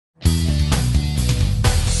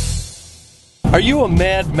Are you a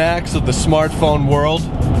Mad Max of the smartphone world?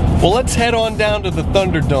 Well, let's head on down to the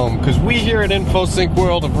Thunderdome, because we here at InfoSync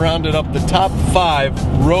World have rounded up the top 5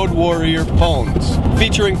 Roadwarrior phones,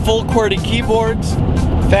 featuring full QWERTY keyboards,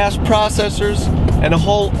 fast processors, and a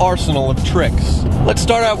whole arsenal of tricks. Let's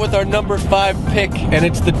start out with our number 5 pick, and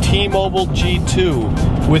it's the T-Mobile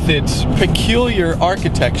G2 with its peculiar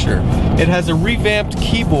architecture. It has a revamped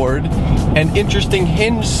keyboard and interesting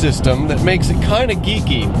hinge system that makes it kind of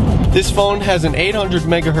geeky. This phone has an 800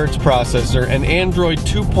 megahertz processor and Android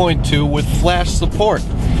 2.2 with flash support.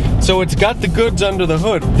 So it's got the goods under the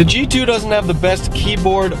hood. The G2 doesn't have the best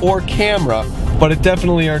keyboard or camera, but it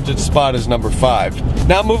definitely earns its spot as number 5.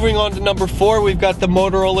 Now moving on to number 4, we've got the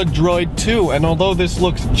Motorola Droid 2, and although this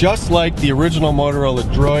looks just like the original Motorola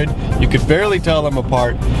Droid, you could barely tell them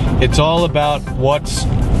apart. It's all about what's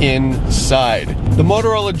inside. The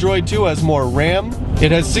Motorola Droid 2 has more RAM.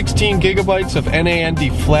 It has 16 gigabytes of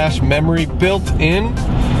NAND flash memory built in.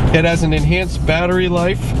 It has an enhanced battery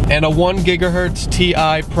life and a 1 gigahertz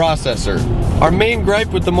TI processor. Our main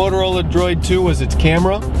gripe with the Motorola Droid 2 was its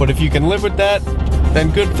camera, but if you can live with that,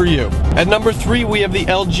 then good for you. At number 3, we have the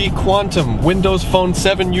LG Quantum Windows Phone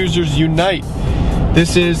 7 Users Unite.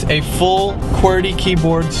 This is a full QWERTY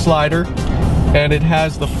keyboard slider, and it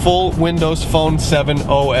has the full Windows Phone 7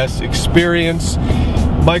 OS experience.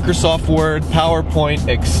 Microsoft Word, PowerPoint,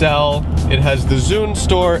 Excel. It has the Zune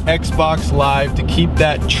Store, Xbox Live to keep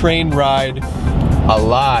that train ride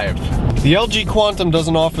alive. The LG Quantum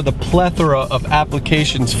doesn't offer the plethora of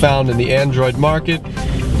applications found in the Android market,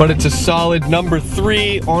 but it's a solid number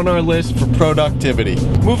 3 on our list for productivity.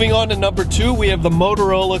 Moving on to number 2, we have the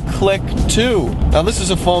Motorola Click 2. Now this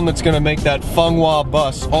is a phone that's going to make that Funghua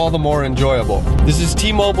bus all the more enjoyable. This is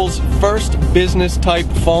T-Mobile's first business type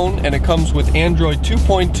phone, and it comes with Android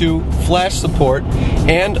 2.2 flash support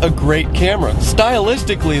and a great camera.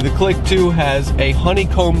 Stylistically, the Click 2 has a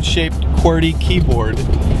honeycomb shaped QWERTY keyboard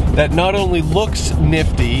that not only looks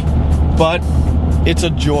nifty, but it's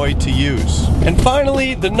a joy to use. And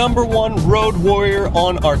finally, the number 1 Road Warrior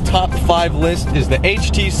on our top 5 list is the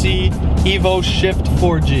HTC Evo Shift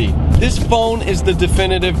 4G. This phone is the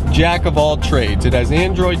definitive jack of all trades. It has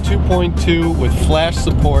Android 2.2 with flash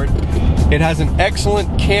support. It has an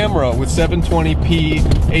excellent camera with 720p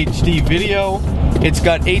HD video. It's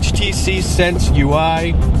got HTC Sense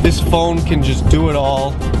UI. This phone can just do it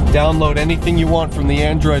all. Download anything you want from the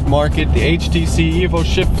Android market. The HTC Evo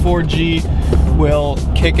Shift 4G will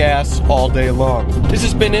kick ass all day long. This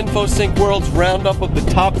has been InfoSync World's roundup of the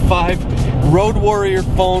top 5 Road Warrior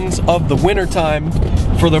phones of the wintertime.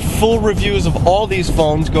 For the full reviews of all these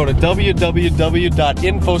phones, go to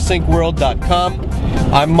www.infosyncworld.com.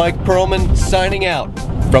 I'm Mike Perlman, signing out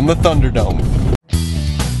from the Thunderdome.